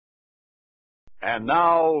And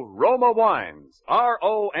now, Roma Wines,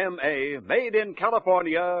 R-O-M-A, made in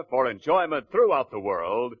California for enjoyment throughout the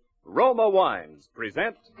world. Roma Wines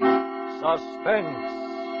present Suspense.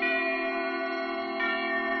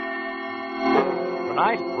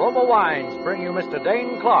 Tonight, Roma Wines bring you Mr.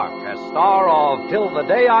 Dane Clark as star of Till the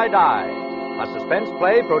Day I Die, a suspense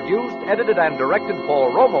play produced, edited, and directed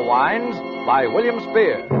for Roma Wines by William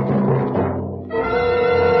Spear.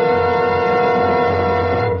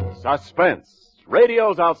 Suspense,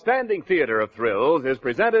 radio's outstanding theater of thrills, is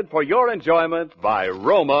presented for your enjoyment by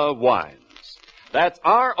Roma Wines. That's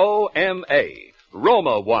R-O-M-A,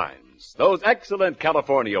 Roma Wines, those excellent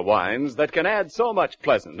California wines that can add so much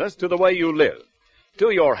pleasantness to the way you live,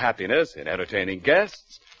 to your happiness in entertaining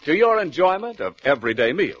guests, to your enjoyment of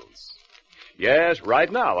everyday meals. Yes,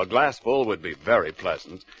 right now a glassful would be very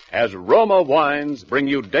pleasant as Roma Wines bring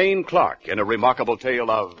you Dane Clark in a remarkable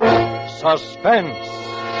tale of Suspense.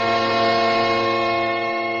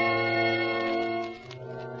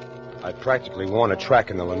 I'd practically worn a track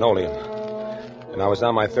in the linoleum, and I was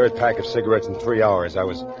on my third pack of cigarettes in 3 hours. I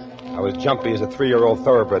was jumpy as a 3-year-old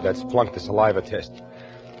thoroughbred that's flunked the saliva test.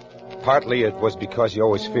 Partly it was because you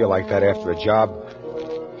always feel like that after a job.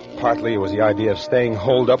 Partly it was the idea of staying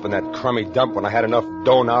holed up in that crummy dump when I had enough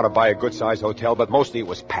dough now to buy a good-sized hotel, but mostly it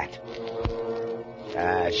was Pat.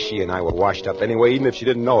 She and I were washed up anyway, even if she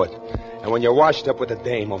didn't know it. And when you're washed up with a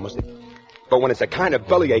dame, almost... But when it's the kind of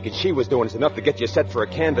bellyache that she was doing, it's enough to get you set for a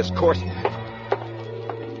canvas course.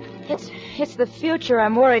 It's the future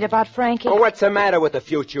I'm worried about, Frankie. Well, what's the matter with the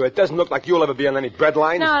future? It doesn't look like you'll ever be on any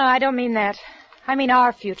breadlines. No, I don't mean that. I mean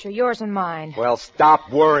our future, yours and mine. Well,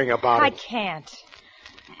 stop worrying about it. I can't.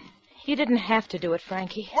 You didn't have to do it,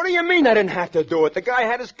 Frankie. What do you mean I didn't have to do it? The guy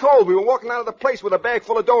had his cold. We were walking out of the place with a bag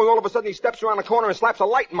full of dough, and all of a sudden he steps around the corner and slaps a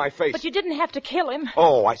light in my face. But you didn't have to kill him.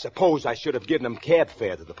 Oh, I suppose I should have given him cab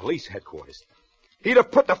fare to the police headquarters. He'd have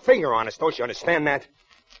put the finger on us, don't you understand that?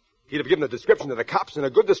 He'd have given a description to the cops, and a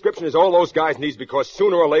good description is all those guys need because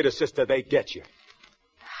sooner or later, sister, they get you.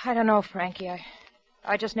 I don't know, Frankie.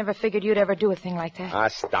 I just never figured you'd ever do a thing like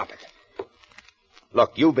that. Stop it.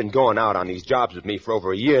 Look, you've been going out on these jobs with me for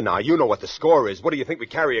over a year now. You know what the score is. What do you think we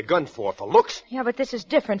carry a gun for looks? Yeah, but this is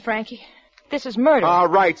different, Frankie. This is murder. All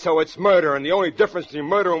right, so it's murder, and the only difference between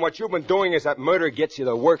murder and what you've been doing is that murder gets you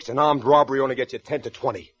the works and armed robbery only gets you 10 to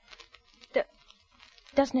 20.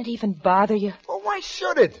 Doesn't it even bother you? Well, why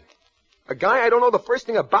should it? A guy I don't know the first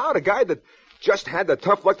thing about, a guy that just had the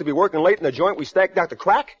tough luck to be working late in the joint we stacked out the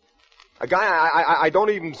crack? A guy I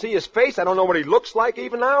don't even see his face. I don't know what he looks like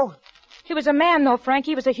even now. He was a man, though, Frank.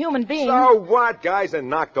 He was a human being. So what? Guys are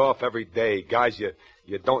knocked off every day. Guys you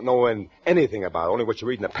don't know anything about, only what you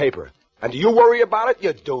read in the paper. And do you worry about it?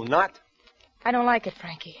 You do not. I don't like it,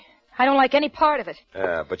 Frankie. I don't like any part of it.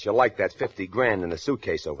 But you like that 50 grand in the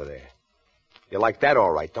suitcase over there. You like that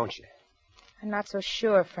all right, don't you? I'm not so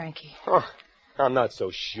sure, Frankie. Oh, I'm not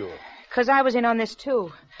so sure. 'Cause I was in on this,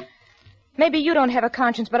 too. Maybe you don't have a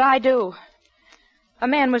conscience, but I do. A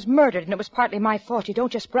man was murdered, and it was partly my fault. You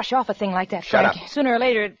don't just brush off a thing like that, Shut Frankie. up. Sooner or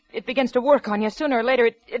later, it begins to work on you. Sooner or later,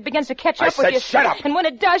 it begins to catch up with you. I said shut up! And when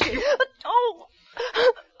it does, you... Oh!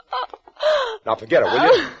 Now forget it,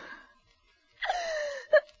 will you?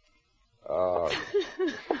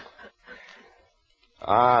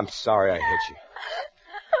 I'm sorry I hit you.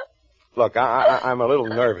 Look, I'm a little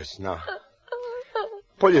nervous now.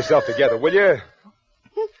 Pull yourself together, will you?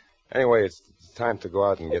 Anyway, it's time to go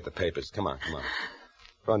out and get the papers. Come on.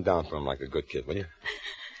 Run down for him like a good kid, will you?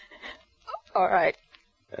 All right.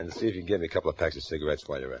 And see if you can get me a couple of packs of cigarettes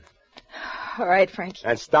while you're at it. All right, Frankie.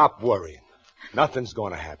 And stop worrying. Nothing's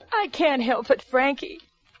going to happen. I can't help it, Frankie.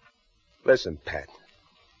 Listen, Pat.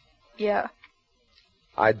 Yeah.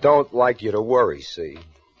 I don't like you to worry, see?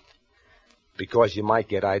 Because you might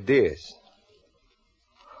get ideas.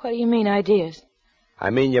 What do you mean, ideas?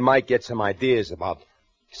 I mean, you might get some ideas about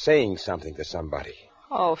saying something to somebody.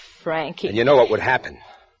 Oh, Frankie. And you know what would happen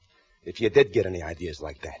if you did get any ideas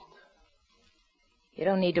like that. You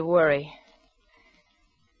don't need to worry.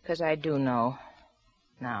 'Cause I do know.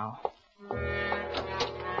 Now.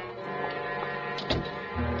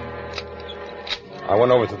 I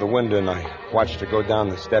went over to the window and I watched her go down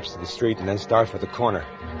the steps to the street and then start for the corner.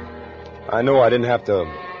 I knew I didn't have to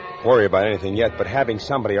worry about anything yet, but having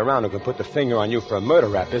somebody around who can put the finger on you for a murder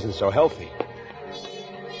rap isn't so healthy.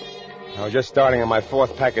 I was just starting on my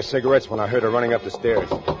fourth pack of cigarettes when I heard her running up the stairs.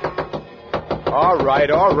 All right.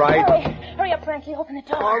 Hurry up, Frankie. Open the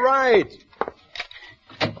door. All right.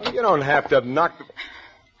 Well, you don't have to knock the...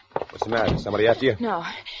 What's the matter? Somebody after you? No,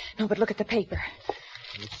 but look at the paper.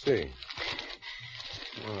 Let's see.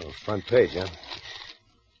 Oh, front page, huh?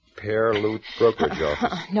 Repair Loot Brokerage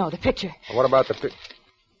Office. No, the picture. What about the picture?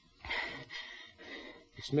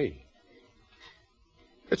 It's me.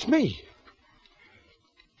 It's me.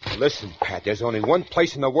 Listen, Pat, there's only one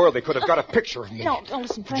place in the world they could have got a picture of me. No, don't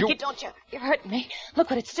listen, Frankie. Don't you? You're hurting me.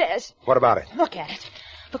 Look what it says. What about it? Look at it.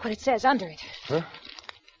 Look what it says under it. Huh?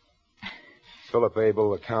 Philip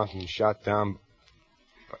Abel, accountant, shot down.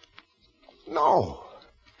 No.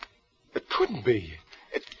 It couldn't be.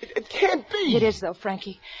 It can't be. It is, though,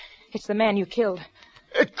 Frankie. It's the man you killed.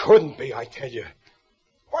 It couldn't be, I tell you.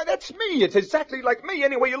 Why, that's me. It's exactly like me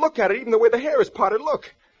any way you look at it, even the way the hair is parted.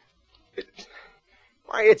 Look.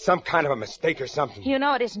 Why, it's some kind of a mistake or something. You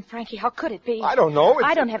know it isn't, Frankie. How could it be? I don't know.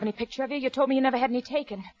 I don't have any picture of you. You told me you never had any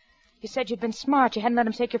taken. You said you'd been smart. You hadn't let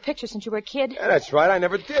him take your picture since you were a kid. Yeah, that's right. I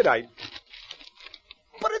never did. But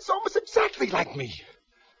it's almost exactly like me.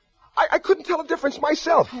 I couldn't tell the difference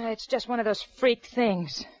myself. It's just one of those freak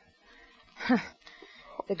things.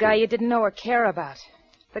 The guy you didn't know or care about.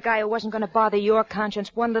 The guy who wasn't going to bother your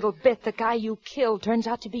conscience one little bit. The guy you killed turns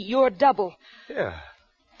out to be your double. Yeah.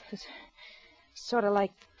 It's sort of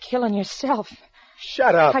like killing yourself.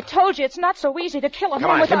 Shut up. I told you it's not so easy to kill a Come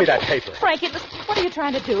man on, without... give me that paper. Frankie, listen, what are you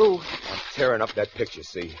trying to do? I'm tearing up that picture,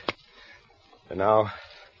 see? And now,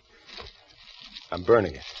 I'm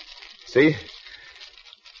burning it. See?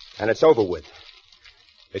 And it's over with.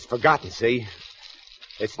 It's forgotten, see?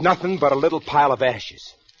 It's nothing but a little pile of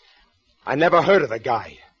ashes. I never heard of the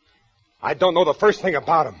guy. I don't know the first thing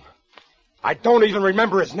about him. I don't even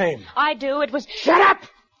remember his name. I do. It was... Shut up!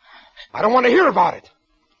 I don't want to hear about it.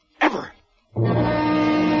 Ever.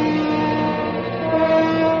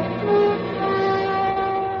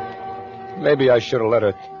 Maybe I should have let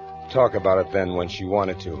her talk about it then when she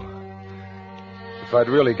wanted to. If I'd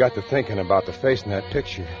really got to thinking about the face in that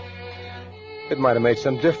picture, it might have made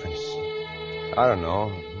some difference. I don't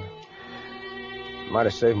know. It might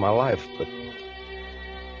have saved my life, but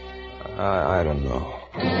I don't know.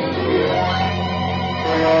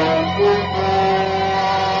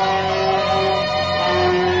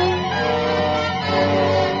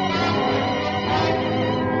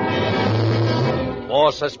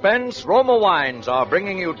 For Suspense, Roma Wines are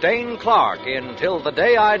bringing you Dane Clark in Till the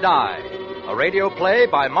Day I Die, a radio play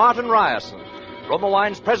by Martin Ryerson. Roma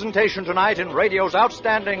Wines' presentation tonight in radio's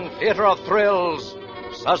outstanding theater of thrills,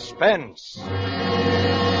 Suspense.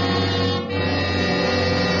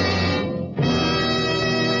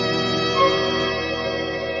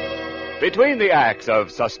 Between the acts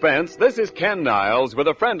of Suspense, this is Ken Niles with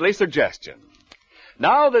a friendly suggestion.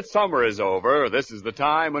 Now that summer is over, this is the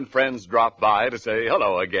time when friends drop by to say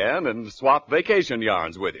hello again and swap vacation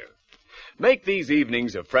yarns with you. Make these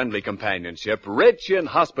evenings of friendly companionship rich in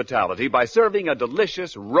hospitality by serving a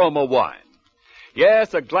delicious Roma wine.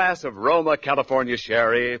 Yes, a glass of Roma California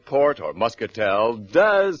sherry, port, or muscatel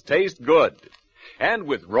does taste good. And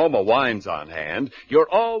with Roma wines on hand, you're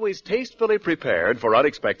always tastefully prepared for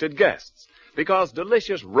unexpected guests, because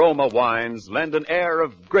delicious Roma wines lend an air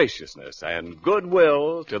of graciousness and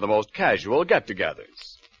goodwill to the most casual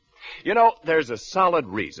get-togethers. You know, there's a solid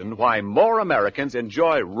reason why more Americans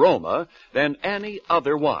enjoy Roma than any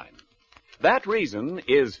other wine. That reason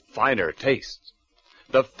is finer taste.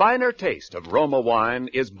 The finer taste of Roma wine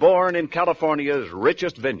is born in California's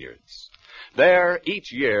richest vineyards. There,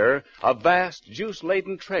 each year, a vast,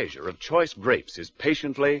 juice-laden treasure of choice grapes is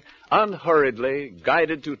patiently, unhurriedly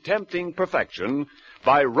guided to tempting perfection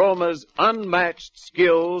by Roma's unmatched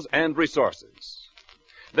skills and resources.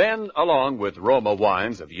 Then, along with Roma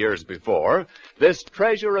wines of years before, this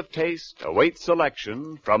treasure of taste awaits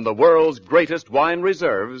selection from the world's greatest wine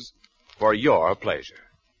reserves for your pleasure.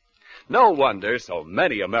 No wonder so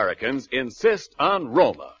many Americans insist on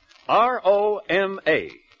Roma,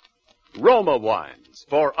 R-O-M-A. Roma wines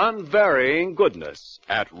for unvarying goodness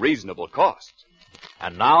at reasonable cost.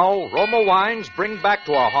 And now, Roma Wines bring back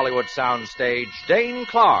to our Hollywood soundstage Dane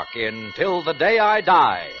Clark in Till the Day I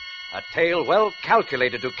Die, a tale well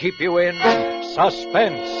calculated to keep you in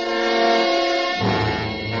suspense.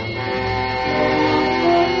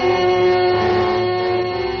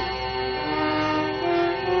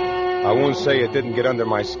 I won't say it didn't get under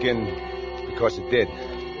my skin, because it did.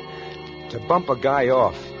 To bump a guy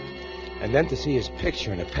off, and then to see his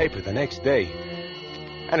picture in the paper the next day.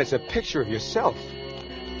 And it's a picture of yourself.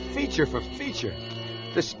 Feature for feature.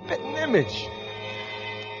 The spitting image.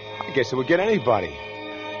 I guess it would get anybody.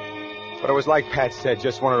 But it was like Pat said,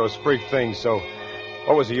 just one of those freak things, so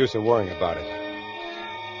what was the use of worrying about it?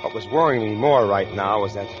 What was worrying me more right now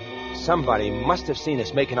was that somebody must have seen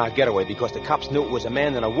us making our getaway, because the cops knew it was a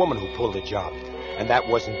man and a woman who pulled the job. And that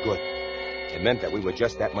wasn't good. It meant that we were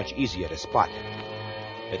just that much easier to spot.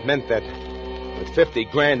 It meant that With 50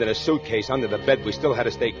 grand in a suitcase under the bed, we still had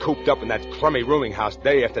to stay cooped up in that crummy rooming house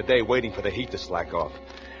day after day waiting for the heat to slack off.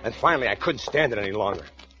 And finally, I couldn't stand it any longer.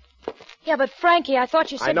 Yeah, but Frankie, I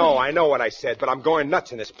thought you said... I know what I said, but I'm going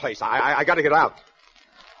nuts in this place. I got to get out.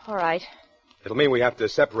 All right. It'll mean we have to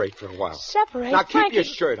separate for a while. Separate? Now, Frankie... keep your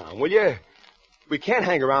shirt on, will you? We can't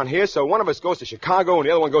hang around here, so one of us goes to Chicago and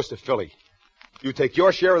the other one goes to Philly. You take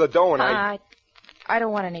your share of the dough and I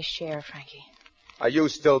don't want any share, Frankie. Are you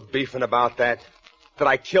still beefing about that? That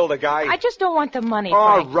I killed a guy? I just don't want the money,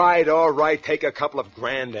 All Frankie. right. Take a couple of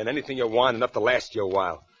grand and anything you want enough to last you a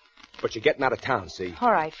while. But you're getting out of town, see?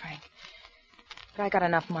 All right, Frank. But I got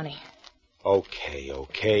enough money.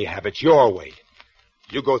 Okay. Have it your way.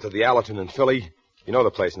 You go to the Allerton in Philly. You know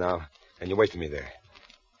the place now. And you wait for me there.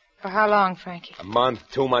 For how long, Frankie? A month,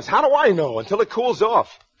 2 months. How do I know? Until it cools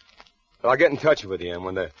off. But I'll get in touch with you. And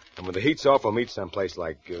when the heat's off, we'll meet someplace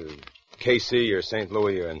like KC or St.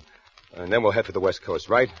 Louis. And then we'll head for the West Coast,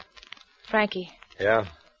 right? Frankie. Yeah?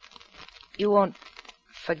 You won't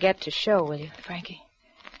forget to show, will you, Frankie?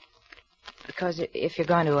 Because if you're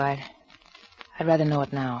going to, I'd rather know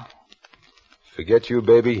it now. Forget you,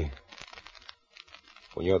 baby?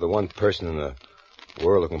 When you're the one person in the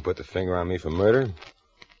world who can put the finger on me for murder?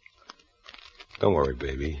 Don't worry,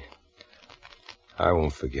 baby. I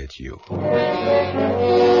won't forget you.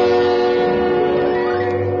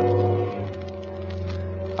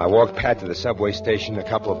 I walked Pat to the subway station a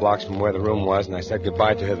couple of blocks from where the room was, and I said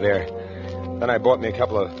goodbye to her there. Then I bought me a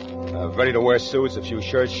couple of ready-to-wear suits, a few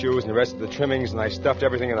shirts, shoes, and the rest of the trimmings, and I stuffed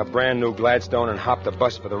everything in a brand-new Gladstone and hopped the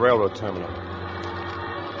bus for the railroad terminal.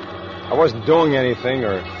 I wasn't doing anything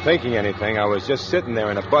or thinking anything. I was just sitting there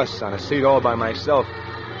in a bus on a seat all by myself,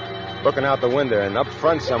 looking out the window, and up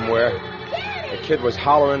front somewhere, the kid was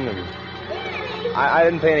hollering, and I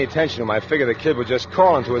didn't pay any attention to him. I figured the kid was just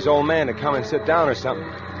calling to his old man to come and sit down or something.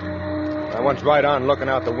 I went right on looking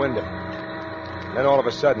out the window. Then all of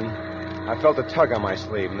a sudden, I felt a tug on my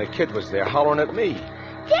sleeve, and the kid was there hollering at me.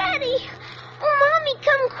 Daddy! Oh, Mommy,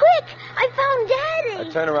 come quick! I found Daddy!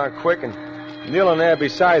 I turned around quick, and kneeling there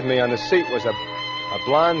beside me on the seat was a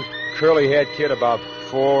blonde, curly-haired kid about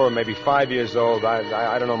 4 or maybe 5 years old.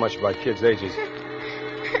 I don't know much about kids' ages.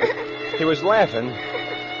 He was laughing,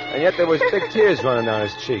 and yet there was big tears running down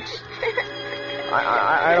his cheeks.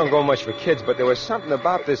 I don't go much for kids, but there was something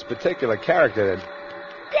about this particular character that...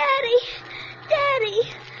 Daddy!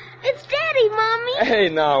 It's Daddy, Mommy! Hey,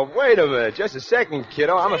 now, wait a minute. Just a second,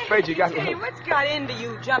 kiddo. I'm afraid you got... Hey, what's got into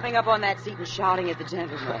you jumping up on that seat and shouting at the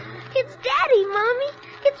gentleman? It's Daddy, Mommy!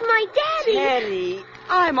 It's my Daddy! Teddy,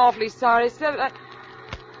 I'm awfully sorry, sir, but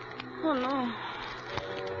Oh, no.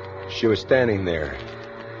 She was standing there,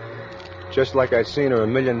 just like I'd seen her a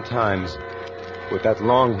million times, with that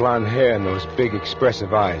long blonde hair and those big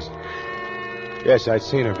expressive eyes. Yes, I'd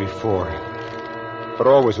seen her before, but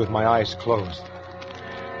always with my eyes closed.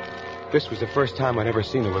 This was the first time I'd ever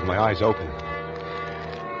seen her with my eyes open.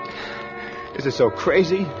 Is it so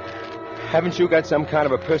crazy? Haven't you got some kind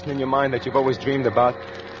of a person in your mind that you've always dreamed about?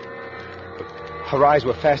 Her eyes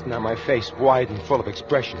were fastened on my face, wide and full of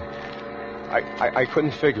expression. I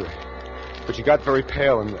couldn't figure it. But she got very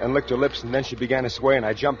pale and licked her lips, and then she began to sway, and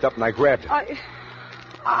I jumped up and I grabbed her.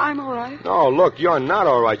 I'm all right. No, look, you're not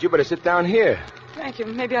all right. You better sit down here. Thank you.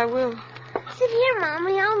 Maybe I will. Sit here,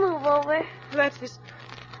 Mommy. I'll move over. That's this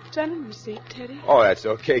gentleman's seat, Teddy. Oh, that's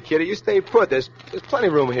okay, Kitty. You stay put. There's plenty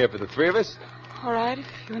of room here for the three of us. All right,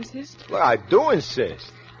 if you insist. Well, I do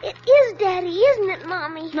insist. It is Daddy, isn't it,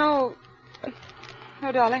 Mommy? No,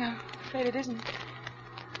 darling, I'm afraid it isn't.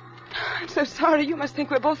 I'm so sorry. You must think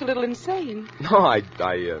we're both a little insane. No, I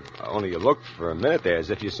only looked for a minute there as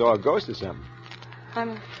if you saw a ghost or something.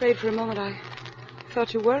 I'm afraid for a moment I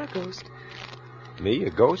thought you were a ghost. Me, a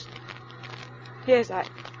ghost? Yes, I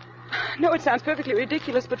know it sounds perfectly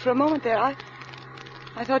ridiculous, but for a moment there, I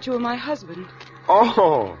thought you were my husband.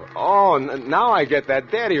 Now I get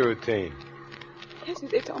that daddy routine. Yes,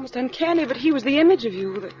 it's almost uncanny, but he was the image of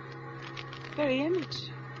you, the very image.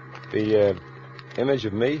 The image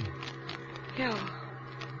of me? Yeah,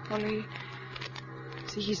 only,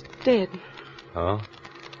 see, he's dead. Huh?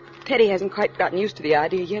 Teddy hasn't quite gotten used to the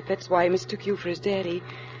idea yet. That's why he mistook you for his daddy.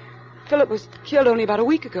 Philip was killed only about a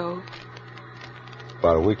week ago.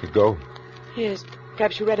 About a week ago? Yes,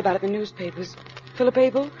 perhaps you read about it in the newspapers. Philip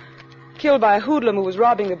Abel, killed by a hoodlum who was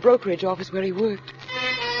robbing the brokerage office where he worked.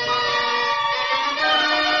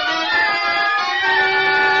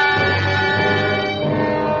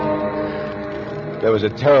 There was a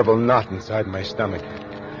terrible knot inside my stomach.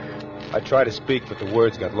 I tried to speak, but the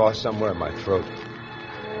words got lost somewhere in my throat.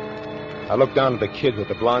 I looked down at the kid with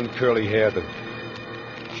the blonde, curly hair, the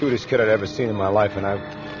cutest kid I'd ever seen in my life, and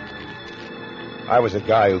I was a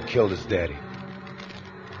guy who killed his daddy.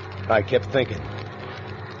 I kept thinking,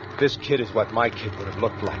 this kid is what my kid would have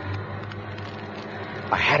looked like.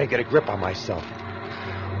 I had to get a grip on myself.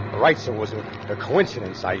 All right, so it was a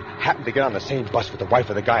coincidence. I happened to get on the same bus with the wife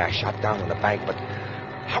of the guy I shot down in the bank, but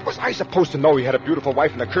how was I supposed to know he had a beautiful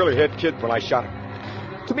wife and a curly-haired kid when I shot him?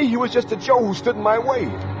 To me, he was just a Joe who stood in my way.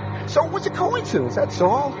 So it was a coincidence, that's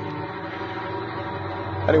all.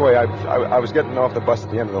 Anyway, I was getting off the bus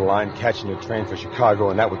at the end of the line, catching a train for Chicago,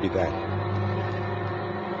 and that would be that.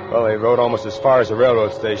 Well, they rode almost as far as the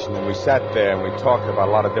railroad station, and we sat there and we talked about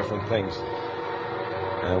a lot of different things.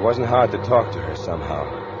 And it wasn't hard to talk to her somehow.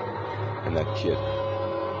 And that kid.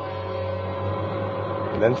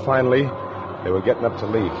 And then finally, they were getting up to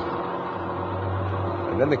leave.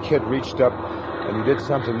 And then the kid reached up, and he did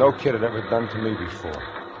something no kid had ever done to me before.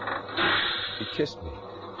 He kissed me.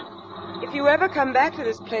 If you ever come back to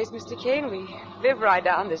this place, Mr. Kane, we live right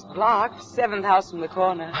down this block, 7th house from the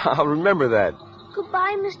corner. I'll remember that.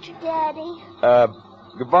 Goodbye, Mr. Daddy.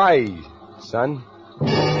 Goodbye, son.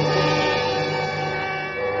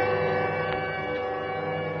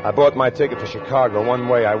 I bought my ticket for Chicago one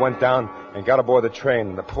way. I went down and got aboard the train,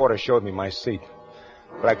 and the porter showed me my seat.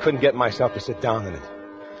 But I couldn't get myself to sit down in it.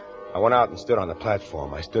 I went out and stood on the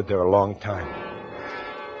platform. I stood there a long time.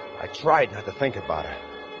 I tried not to think about her.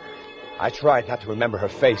 I tried not to remember her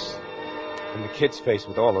face and the kid's face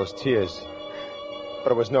with all those tears.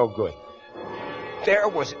 But it was no good. There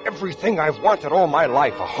was everything I've wanted all my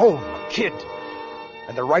life. A home, a kid,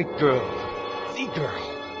 and the right girl. The girl.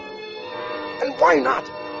 And why not?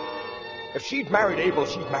 If she'd married Abel,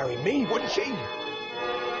 she'd marry me, wouldn't she?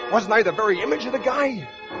 Wasn't I the very image of the guy?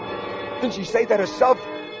 Didn't she say that herself?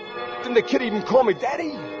 Didn't the kid even call me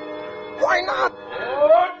Daddy? Why not?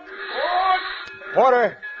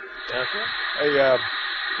 Porter. Yes, sir? Hey,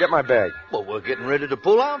 get my bag. Well, we're getting ready to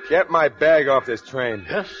pull out. Get my bag off this train.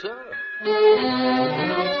 Yes, sir.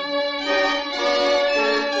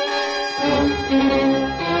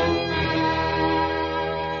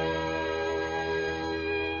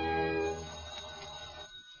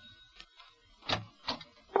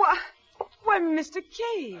 Why, Mr.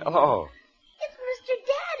 Kane. Hello. It's Mr.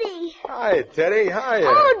 Daddy. Hi, Teddy. Hi.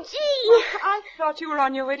 Oh, gee. I thought you were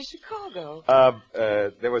on your way to Chicago.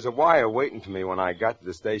 There was a wire waiting for me when I got to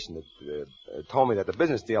the station that told me that the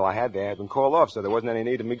business deal I had there had been called off, so there wasn't any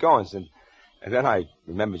need of me going. And then I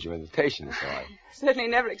remembered your invitation, so I... Certainly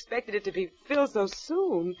never expected it to be filled so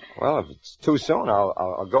soon. Well, if it's too soon,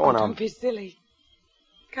 I'll go and I'll... Don't be silly.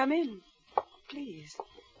 Come in, please.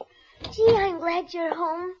 Gee, I'm glad you're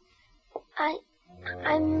home.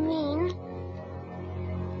 I mean...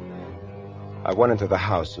 I went into the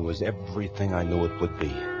house. It was everything I knew it would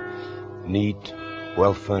be. Neat,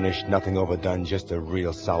 well-furnished, nothing overdone, just a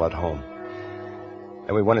real solid home.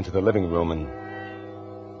 Then we went into the living room, and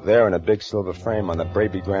there in a big silver frame on the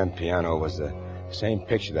Braby grand piano was the same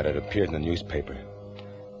picture that had appeared in the newspaper.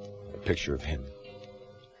 A picture of him.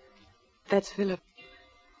 That's Philip.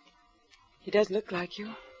 He does look like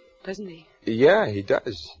you, doesn't he? Yeah, he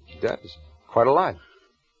does. He does. Quite a lot.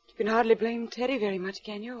 You can hardly blame Teddy very much,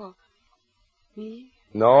 can you? Or me?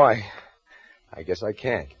 No, I guess I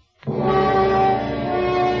can't.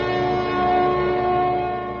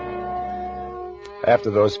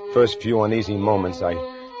 After those first few uneasy moments, I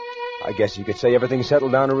guess you could say everything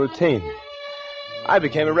settled down to routine. I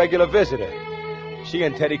became a regular visitor. She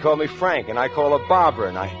and Teddy called me Frank, and I called her Barbara,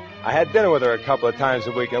 and I had dinner with her a couple of times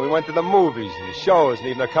a week, and we went to the movies and the shows and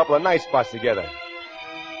even a couple of night spots together.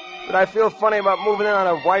 Did I feel funny about moving in on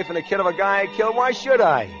a wife and a kid of a guy I killed? Why should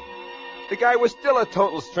I? The guy was still a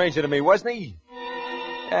total stranger to me, wasn't he?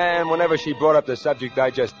 And whenever she brought up the subject,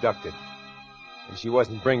 I just ducked it. And she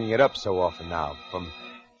wasn't bringing it up so often now. From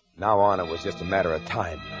now on, it was just a matter of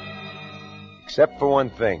time. Except for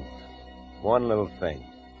one thing. One little thing.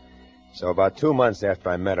 So about 2 months after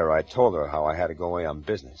I met her, I told her how I had to go away on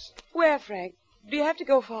business. Where, Frank? Do you have to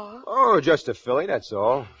go far? Oh, just to Philly, that's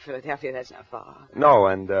all. Philadelphia, that's not far. No,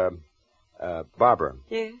 and, Barbara.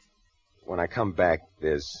 Yes? When I come back,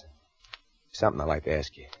 there's something I'd like to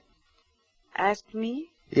ask you. Ask me?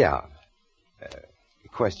 Yeah. A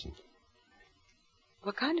question.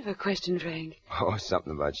 What kind of a question, Frank? Oh,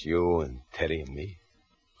 something about you and Teddy and me.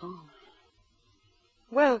 Oh.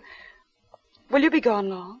 Well, will you be gone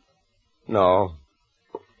long? No.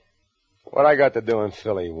 What I got to do in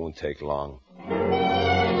Philly won't take long.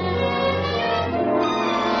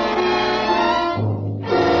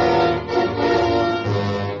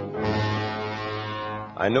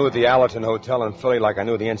 I knew the Allerton Hotel in Philly like I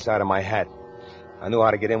knew the inside of my hat. I knew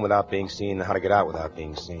how to get in without being seen and how to get out without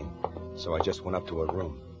being seen. So I just went up to her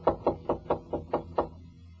room.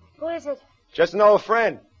 Who is it? Just an old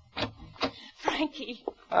friend. Frankie.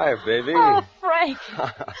 Hi, baby. Oh, Frank.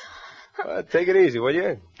 Well, take it easy, will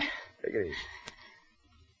you? Take it easy.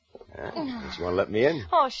 Don't you want to let me in?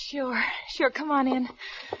 Oh, sure. Sure, come on in.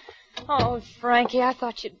 Oh, Frankie, I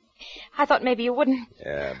thought maybe you wouldn't.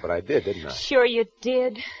 Yeah, but I did, didn't I? Sure you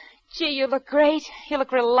did. Gee, you look great. You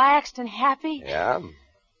look relaxed and happy. Yeah, I'm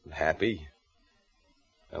happy.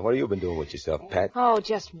 Now, what have you been doing with yourself, Pat? Oh,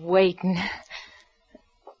 just waiting.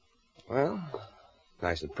 Well,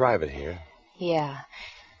 nice and private here. Yeah.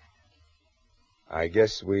 I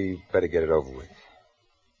guess we better get it over with.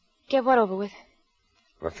 Get what over with?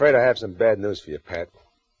 I'm afraid I have some bad news for you, Pat.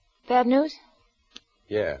 Bad news?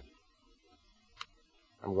 Yeah.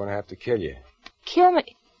 I'm going to have to kill you. Kill me?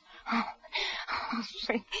 Oh,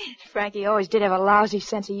 Frankie always did have a lousy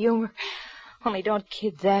sense of humor. Only don't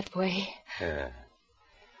kid that way. Yeah.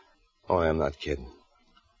 Oh, I'm not kidding.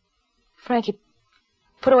 Frankie,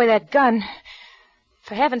 put away that gun.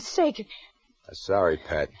 For heaven's sake. Sorry,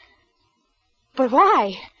 Pat. But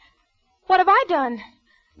why? What have I done?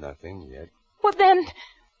 Nothing yet. Well, then...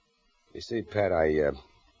 You see, Pat, I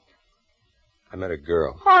met a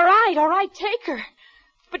girl. All right, take her.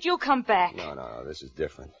 But you'll come back. No, this is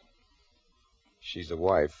different. She's the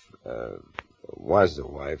wife, was the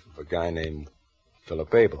wife of a guy named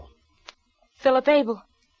Philip Abel. Philip Abel?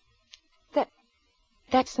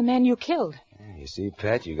 That's the man you killed. You see,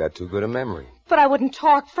 Pat, you got too good a memory. But I wouldn't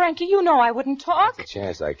talk, Frankie. You know I wouldn't talk. It's a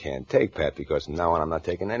chance I can't take, Pat, because from now on I'm not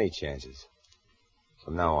taking any chances.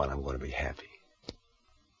 From now on I'm going to be happy.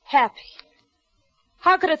 Happy?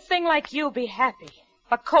 How could a thing like you be happy?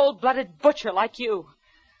 A cold-blooded butcher like you.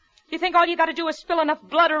 You think all you got to do is spill enough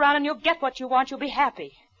blood around and you'll get what you want, you'll be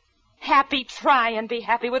happy. Happy? Try and be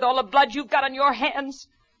happy with all the blood you've got on your hands.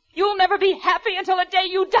 You'll never be happy until the day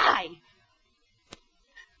you die.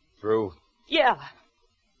 Through? Yeah.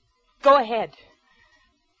 Go ahead.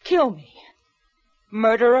 Kill me.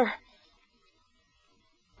 Murderer.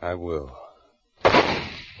 I will.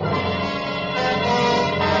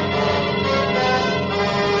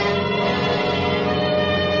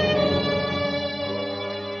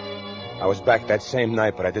 I was back that same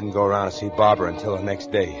night, but I didn't go around to see Barbara until the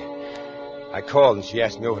next day. I called and she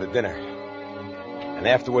asked me over to dinner. And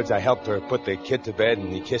afterwards I helped her put the kid to bed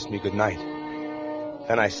and he kissed me goodnight.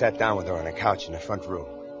 Then I sat down with her on a couch in the front room.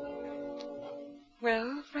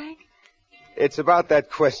 Well, Frank? It's about that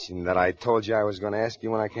question that I told you I was going to ask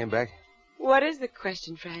you when I came back. What is the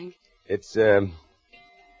question, Frank? It's,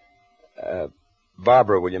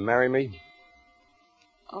 Barbara, will you marry me?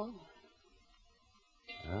 Oh.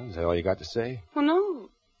 Well, is that all you got to say? Well, no.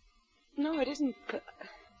 No, it isn't.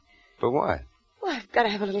 But what? Well, I've got to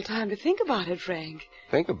have a little time to think about it, Frank.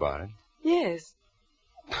 Think about it? Yes.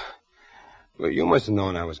 Well, you must have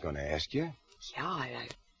known I was going to ask you. Yeah, I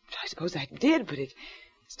suppose I did, but it's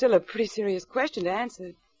still a pretty serious question to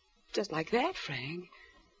answer just like that, Frank.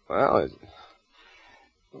 Well,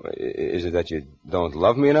 is it that you don't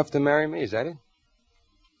love me enough to marry me? Is that it?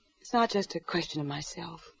 It's not just a question of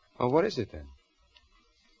myself. Well, what is it then?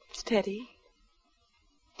 It's Teddy.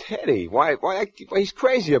 Teddy? Why he's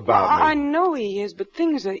crazy about me. I know he is, but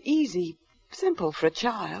things are easy, simple for a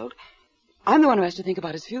child. I'm the one who has to think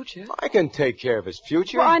about his future. I can take care of his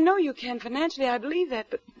future. Well, I know you can financially. I believe that,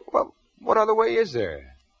 but... Well, what other way is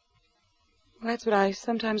there? Well, that's what I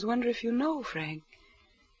sometimes wonder if you know, Frank.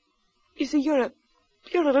 You see, you're a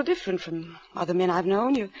little different from other men I've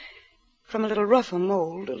known. You're from a little rougher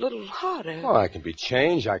mold, a little harder. Well, I can be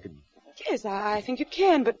changed. I could... Yes, I think you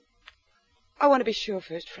can, but I want to be sure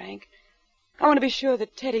first, Frank. I want to be sure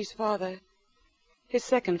that Teddy's father, his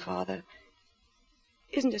second father,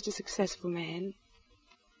 isn't just a successful man,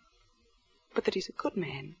 but that he's a good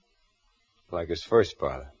man. Like his first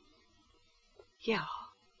father? Yeah.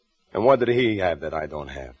 And what did he have that I don't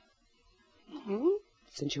have? Well,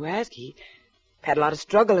 since you ask, he had a lot of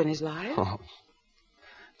struggle in his life. Oh,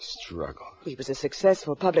 struggle. He was a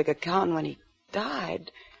successful public accountant when he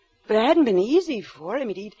died, but it hadn't been easy for him.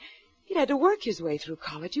 He'd had to work his way through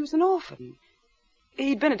college. He was an orphan.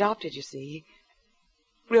 He'd been adopted, you see.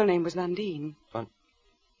 Real name was Lundeen.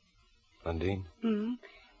 Lundeen? Mm-hmm.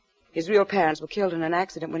 His real parents were killed in an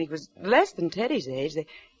accident when he was less than Teddy's age.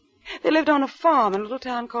 They lived on a farm in a little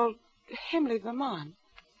town called Hemley, Vermont.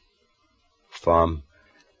 Farm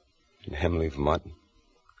in Hemley, Vermont?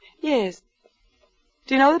 Yes.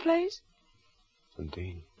 Do you know the place?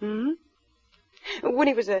 Lundeen. Mm-hmm. When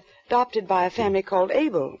he was adopted by a family called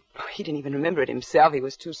Abel. He didn't even remember it himself. He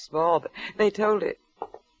was too small, but they told it.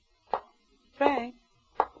 Frank?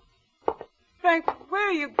 Frank, where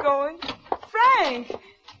are you going? Frank!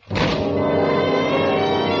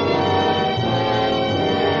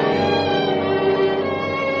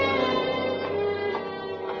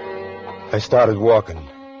 I started walking.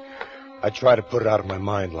 I tried to put it out of my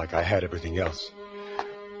mind like I had everything else.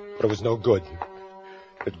 But it was no good.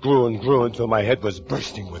 It grew and grew until my head was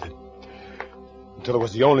bursting with it. Until it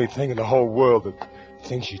was the only thing in the whole world, the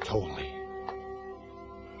thing she told me.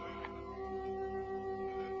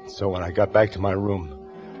 So when I got back to my room,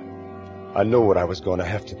 I knew what I was going to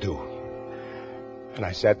have to do. And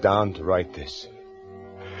I sat down to write this.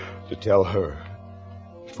 To tell her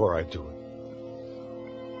before I do it.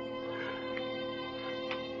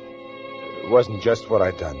 It wasn't just what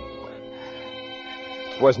I'd done.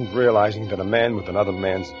 It wasn't realizing that a man with another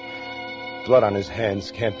man's blood on his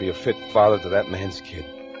hands can't be a fit father to that man's kid.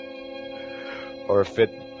 Or a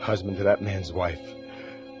fit husband to that man's wife.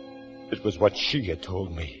 It was what she had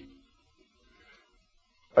told me.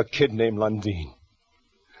 A kid named Lundeen.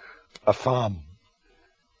 A farm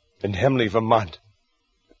in Hemley, Vermont.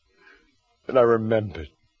 And I remembered.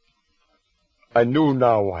 I knew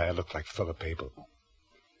now why I looked like Philip Abel.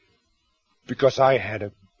 Because I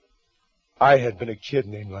had been a kid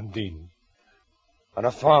named Lundeen on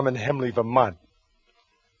a farm in Hemley, Vermont.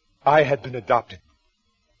 I had been adopted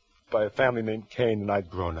by a family named Kane, and I'd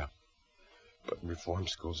grown up, but in reform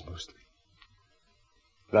schools mostly.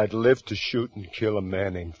 And I'd lived to shoot and kill a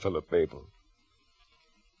man named Philip Abel,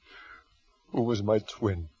 who was my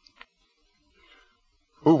twin,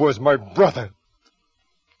 who was my brother.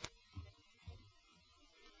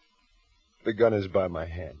 The gun is by my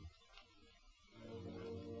hand.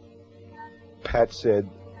 Pat said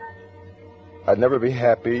I'd never be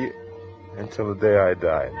happy until the day I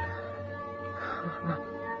died.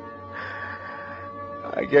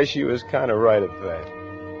 I guess she was kind of right at that.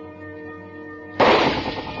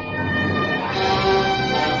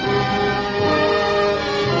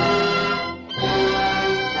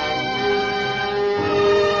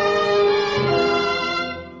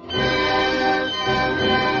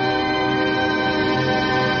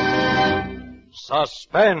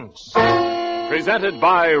 Suspense. Presented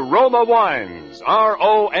by Roma Wines,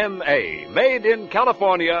 R-O-M-A, made in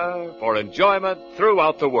California for enjoyment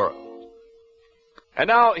throughout the world. And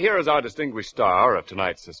now, here is our distinguished star of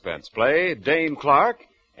tonight's suspense play, Dane Clark,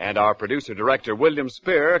 and our producer-director, William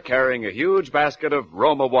Spear, carrying a huge basket of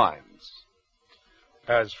Roma Wines.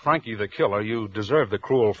 As Frankie the Killer, you deserve the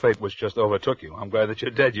cruel fate which just overtook you. I'm glad that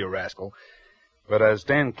you're dead, you rascal. But as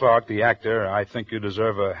Dane Clark, the actor, I think you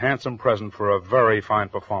deserve a handsome present for a very fine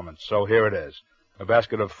performance. So here it is. A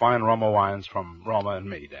basket of fine Roma wines from Roma and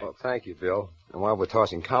me, Dane. Well, thank you, Bill. And while we're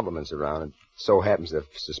tossing compliments around, it so happens that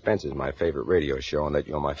Suspense is my favorite radio show and that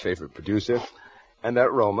you're my favorite producer and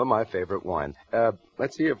that Roma, my favorite wine.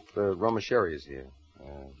 Let's see if Roma Sherry is here.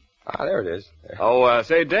 There it is. Oh,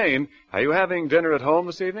 say, Dane, are you having dinner at home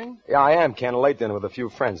this evening? Yeah, I am. Candlelight dinner with a few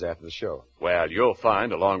friends after the show. Well, you'll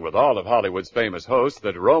find, along with all of Hollywood's famous hosts,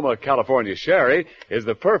 that Roma California Sherry is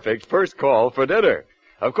the perfect first call for dinner.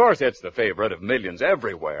 Of course, it's the favorite of millions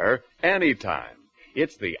everywhere, anytime.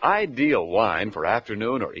 It's the ideal wine for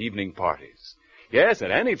afternoon or evening parties. Yes,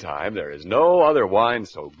 at any time, there is no other wine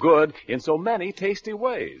so good in so many tasty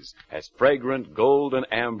ways as fragrant golden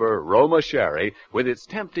amber Roma Sherry with its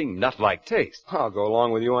tempting nut-like taste. I'll go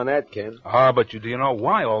along with you on that, Ken. But do you know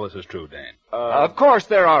why all this is true, Dane? Of course,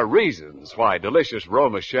 there are reasons why delicious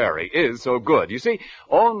Roma Sherry is so good. You see,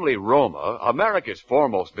 only Roma, America's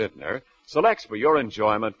foremost vintner, selects for your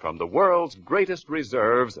enjoyment from the world's greatest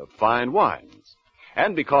reserves of fine wines.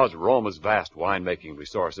 And because Roma's vast winemaking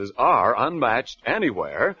resources are unmatched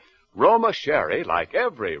anywhere, Roma Sherry, like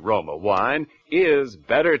every Roma wine, is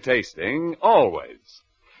better tasting always.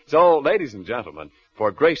 So, ladies and gentlemen, for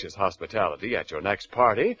gracious hospitality at your next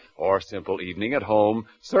party or simple evening at home,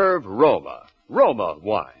 serve Roma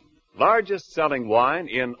wine, largest selling wine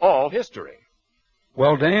in all history.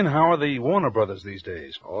 Well, Dane, how are the Warner brothers these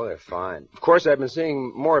days? Oh, they're fine. Of course, I've been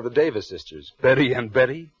seeing more of the Davis sisters. Betty and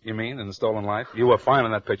Betty, you mean, in The Stolen Life? You were fine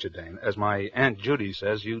in that picture, Dane. As my Aunt Judy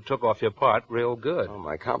says, you took off your part real good. Oh,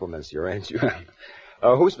 my compliments to your Aunt Judy.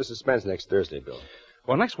 Who's for Suspense next Thursday, Bill?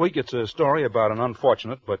 Well, next week it's a story about an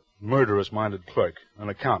unfortunate but murderous-minded clerk, an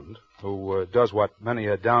accountant, who does what many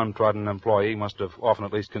a downtrodden employee must have often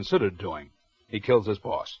at least considered doing. He kills his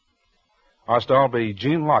boss. Our star will be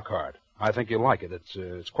Gene Lockhart. I think you'll like it.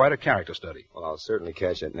 It's quite a character study. Well, I'll certainly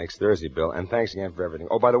catch it next Thursday, Bill. And thanks again for everything.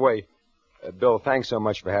 Oh, by the way, Bill, thanks so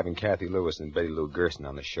much for having Kathy Lewis and Betty Lou Gerson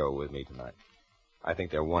on the show with me tonight. I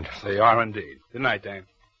think they're wonderful. They are indeed. Good night, Dane.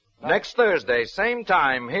 Next Thursday, same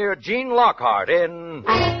time, hear Gene Lockhart in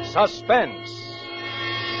Suspense.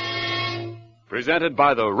 Presented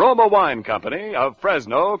by the Roma Wine Company of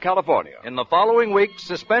Fresno, California. In the following week,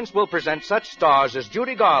 Suspense will present such stars as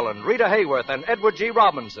Judy Garland, Rita Hayworth, and Edward G.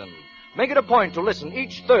 Robinson. Make it a point to listen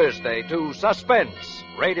each Thursday to Suspense,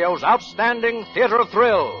 radio's outstanding theater of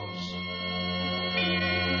thrills.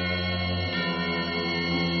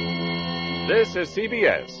 This is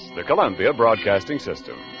CBS, the Columbia Broadcasting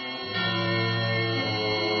System.